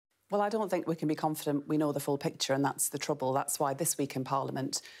Well, I don't think we can be confident we know the full picture, and that's the trouble. That's why this week in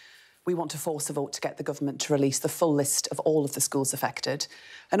Parliament we want to force a vote to get the government to release the full list of all of the schools affected,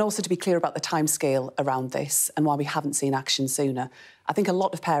 and also to be clear about the timescale around this and why we haven't seen action sooner. I think a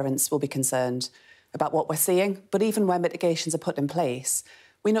lot of parents will be concerned about what we're seeing, but even when mitigations are put in place,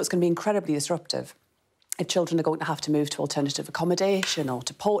 we know it's going to be incredibly disruptive. If children are going to have to move to alternative accommodation or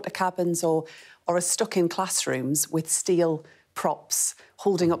to porta cabins or are stuck in classrooms with steel props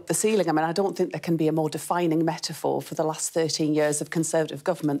holding up the ceiling. I mean, I don't think there can be a more defining metaphor for the last 13 years of Conservative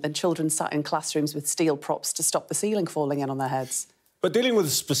government than children sat in classrooms with steel props to stop the ceiling falling in on their heads. But dealing with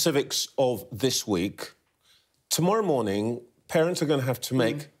the specifics of this week, tomorrow morning, parents are going to have to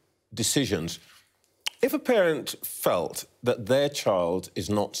make decisions. If a parent felt that their child is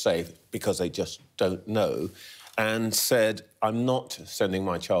not safe because they just don't know and said, I'm not sending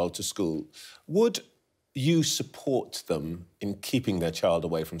my child to school, would you support them in keeping their child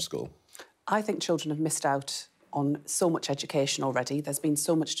away from school? I think children have missed out on so much education already. There's been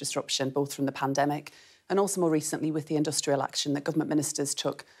so much disruption, both from the pandemic and also more recently with the industrial action that government ministers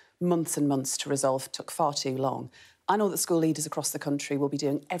took months and months to resolve, took far too long. I know that school leaders across the country will be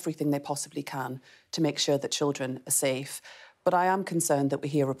doing everything they possibly can to make sure that children are safe. But I am concerned that we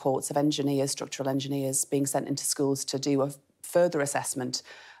hear reports of engineers, structural engineers, being sent into schools to do a further assessment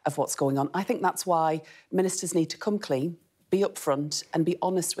of what's going on. I think that's why ministers need to come clean, be upfront and be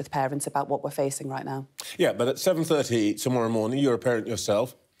honest with parents about what we're facing right now. Yeah, but at 7:30 tomorrow morning, you're a parent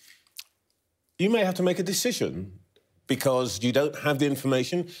yourself, you may have to make a decision because you don't have the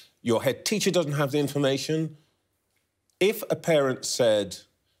information, your head teacher doesn't have the information. If a parent said,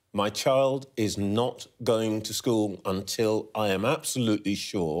 my child is not going to school until I am absolutely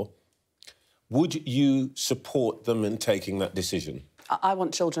sure, would you support them in taking that decision? I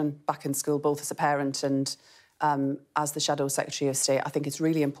want children back in school, both as a parent and as the Shadow Secretary of State. I think it's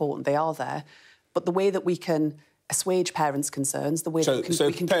really important they are there. But the way that we can assuage parents' concerns, the way that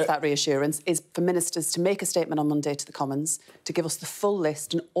we can give that reassurance is for ministers to make a statement on Monday to the Commons, to give us the full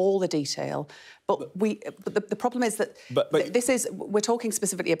list and all the detail. But the problem is that we're talking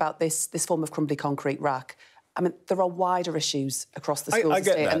specifically about this form of crumbly concrete RAAC. I mean, there are wider issues across the school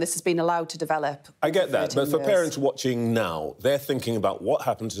estate, and this has been allowed to develop. I get that, but for parents watching now, they're thinking about what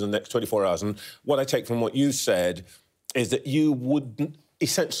happens in the next 24 hours. And what I take from what you said is that you would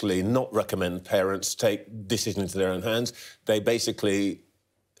essentially not recommend parents take decisions into their own hands. They basically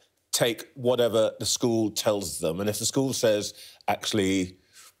take whatever the school tells them. And if the school says, actually,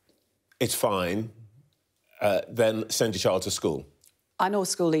 it's fine, then send your child to school. I know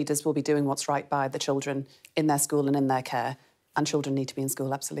school leaders will be doing what's right by the children in their school and in their care, and children need to be in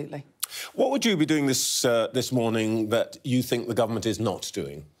school, absolutely. What would you be doing this morning that you think the government is not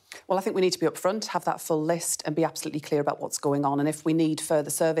doing? Well, I think we need to be upfront, have that full list and be absolutely clear about what's going on. And if we need further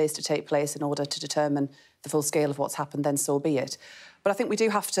surveys to take place in order to determine the full scale of what's happened, then so be it. But I think we do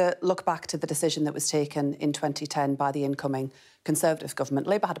have to look back to the decision that was taken in 2010 by the incoming Conservative government.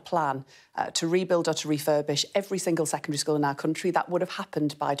 Labour had a plan to rebuild or to refurbish every single secondary school in our country. That would have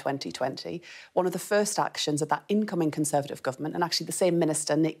happened by 2020. One of the first actions of that incoming Conservative government, and actually the same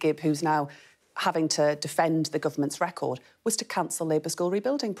minister, Nick Gibb, who's now having to defend the government's record, was to cancel Labour's school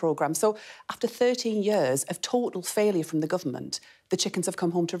rebuilding programme. So after 13 years of total failure from the government, the chickens have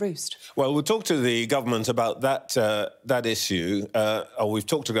come home to roost. Well, we'll talk to the government about that issue, or we've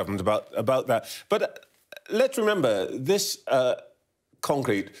talked to government about that. But let's remember, this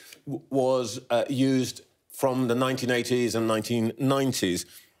concrete was used from the 1980s and 1990s,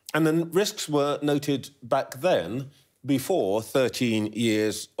 and the risks were noted back then, before 13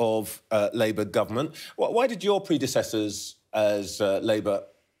 years of Labour government. Why did your predecessors as Labour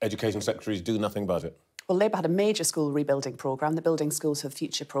Education Secretaries do nothing about it? Well, Labour had a major school rebuilding programme, the Building Schools for the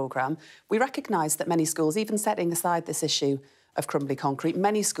Future programme. We recognised that many schools, even setting aside this issue of crumbly concrete,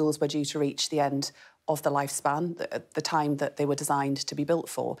 many schools were due to reach the end of the lifespan, the time that they were designed to be built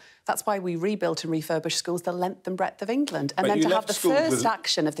for. That's why we rebuilt and refurbished schools the length and breadth of England. And then to have the first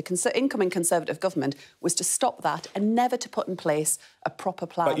action of the incoming Conservative government was to stop that and never to put in place a proper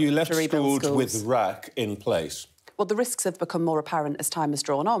plan to rebuild schools. But you left schools with RAAC in place. Well, the risks have become more apparent as time has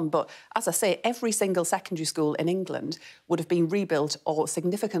drawn on. But as I say, every single secondary school in England would have been rebuilt or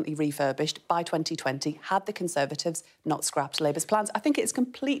significantly refurbished by 2020 had the Conservatives not scrapped Labour's plans. I think it's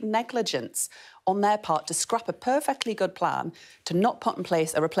complete negligence on their part to scrap a perfectly good plan, to not put in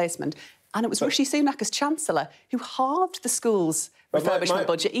place a replacement. And it was Rishi Sunak as Chancellor who halved the schools' refurbishment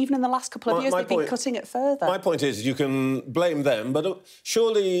budget. Even in the last couple of years, they've been cutting it further. My point is, you can blame them, but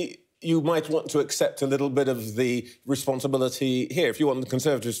surely you might want to accept a little bit of the responsibility here. If you want the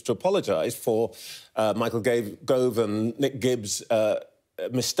Conservatives to apologise for Michael Gove and Nick Gibb's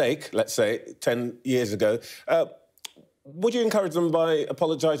mistake, let's say, 10 years ago, would you encourage them by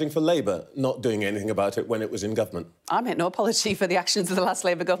apologising for Labour not doing anything about it when it was in government? I make no apology for the actions of the last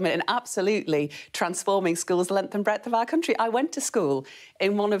Labour government in absolutely transforming schools the length and breadth of our country. I went to school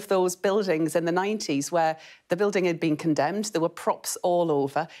in one of those buildings in the 90s where the building had been condemned. There were props all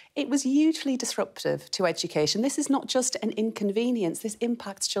over. It was hugely disruptive to education. This is not just an inconvenience. This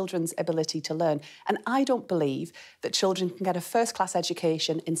impacts children's ability to learn. And I don't believe that children can get a first-class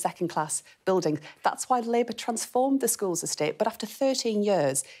education in second-class buildings. That's why Labour transformed the schools estate. But after 13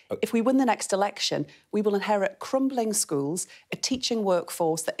 years, if we win the next election, we will inherit crumbling schools, a teaching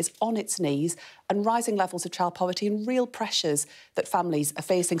workforce that is on its knees, and rising levels of child poverty and real pressures that families are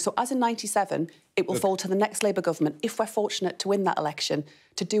facing. So as in 97, it will fall to the next Labour government, if we're fortunate to win that election,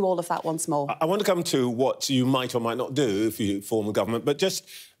 to do all of that once more. I want to come to what you might or might not do if you form a government, but just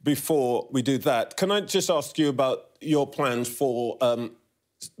before we do that, can I just ask you about your plans for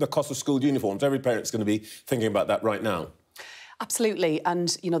the cost of school uniforms? Every parent's going to be thinking about that right now. Absolutely.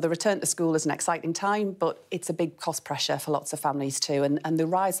 And, you know, the return to school is an exciting time, but it's a big cost pressure for lots of families too. And the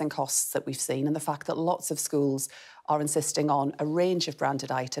rising costs that we've seen and the fact that lots of schools are insisting on a range of branded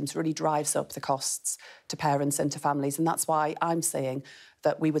items really drives up the costs to parents and to families. And that's why I'm saying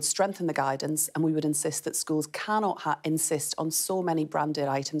that we would strengthen the guidance and we would insist that schools cannot insist on so many branded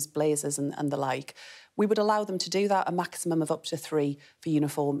items, blazers and the like. We would allow them to do that, a maximum of up to 3 for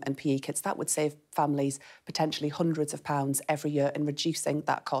uniform and PE kits. That would save families potentially hundreds of pounds every year in reducing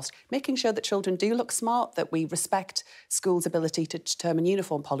that cost, making sure that children do look smart, that we respect schools' ability to determine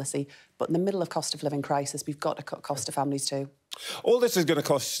uniform policy. But in the middle of cost of living crisis, we've got to cut cost to families too. All this is going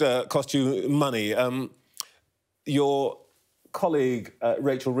to cost you money. Your colleague,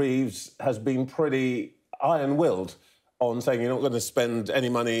 Rachel Reeves, has been pretty iron-willed on saying you're not going to spend any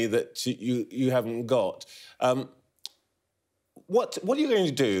money that you haven't got. What are you going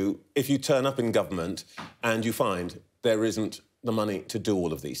to do if you turn up in government and you find there isn't the money to do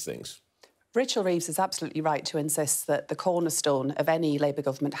all of these things? Rachel Reeves is absolutely right to insist that the cornerstone of any Labour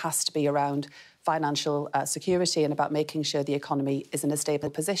government has to be around financial security and about making sure the economy is in a stable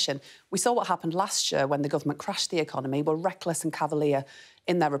position. We saw what happened last year when the government crashed the economy, were reckless and cavalier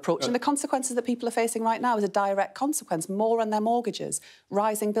in their approach. And the consequences that people are facing right now is a direct consequence, more on their mortgages,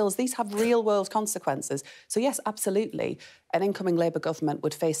 rising bills. These have real-world consequences. So, yes, absolutely, an incoming Labour government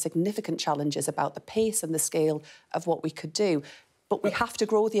would face significant challenges about the pace and the scale of what we could do. But we have to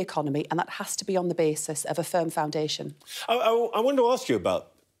grow the economy, and that has to be on the basis of a firm foundation. I want to ask you about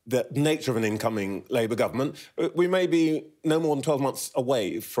the nature of an incoming Labour government. We may be no more than 12 months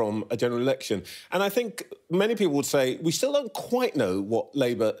away from a general election. And I think many people would say we still don't quite know what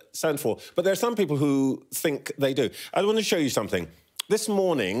Labour stands for. But there are some people who think they do. I want to show you something. This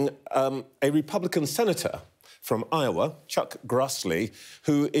morning, a Republican senator from Iowa, Chuck Grassley,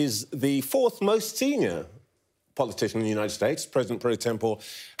 who is the 4th most senior politician in the United States, President pro tempore,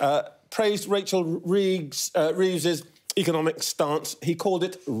 praised Rachel Reeves's economic stance. He called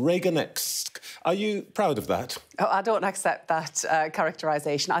it Reaganesque. Are you proud of that? Oh, I don't accept that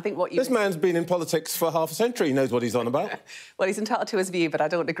characterisation. I think what you... This man's been in politics for half a century. He knows what he's on about. Well, he's entitled to his view, but I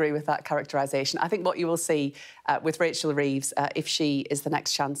don't agree with that characterisation. I think what you will see with Rachel Reeves, if she is the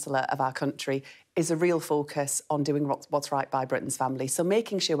next Chancellor of our country, is a real focus on doing what's right by Britain's families. So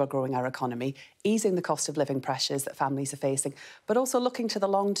making sure we're growing our economy, easing the cost of living pressures that families are facing, but also looking to the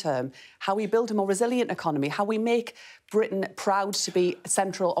long term, how we build a more resilient economy, how we make Britain proud to be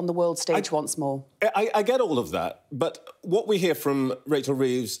central on the world stage once more. I get all of that, but what we hear from Rachel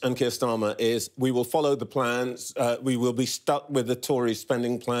Reeves and Keir Starmer is we will follow the plans, we will be stuck with the Tory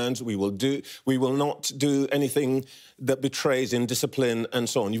spending plans, we will not do anything that betrays indiscipline and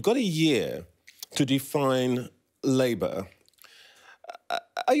so on. You've got a year to define Labour.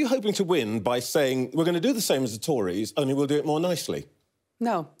 Are you hoping to win by saying we're going to do the same as the Tories, only we'll do it more nicely?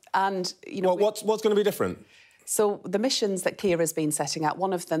 No, and you know... Well, what's going to be different? So the missions that Keir has been setting out,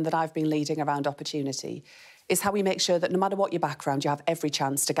 one of them that I've been leading around opportunity, is how we make sure that no matter what your background, you have every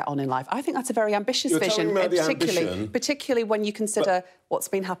chance to get on in life. I think that's a very ambitious vision, particularly when you consider what's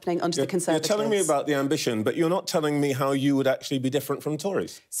been happening under the Conservatives. You're telling me about the ambition, but you're not telling me how you would actually be different from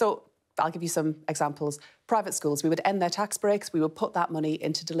Tories. So I'll give you some examples. Private schools, we would end their tax breaks. We would put that money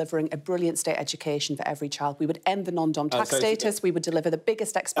into delivering a brilliant state education for every child. We would end the non-dom tax status. We would deliver the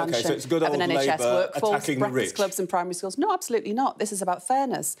biggest expansion of an NHS workforce, breakfast clubs and primary schools. No, absolutely not. This is about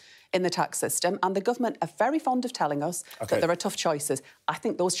fairness in the tax system. And the government are very fond of telling us that there are tough choices. I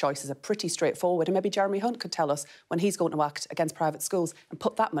think those choices are pretty straightforward. And maybe Jeremy Hunt could tell us when he's going to act against private schools and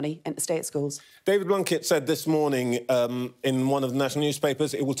put that money into state schools. David Blunkett said this morning in one of the national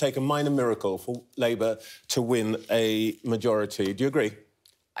newspapers it will take a minor miracle for Labour to win a majority. Do you agree?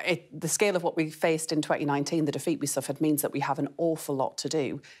 The scale of what we faced in 2019, the defeat we suffered, means that we have an awful lot to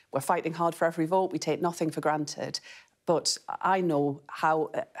do. We're fighting hard for every vote. We take nothing for granted. But I know how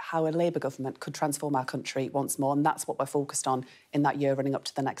a Labour government could transform our country once more, and that's what we're focused on in that year running up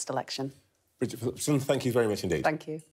to the next election. Bridget Phillipson, thank you very much indeed. Thank you.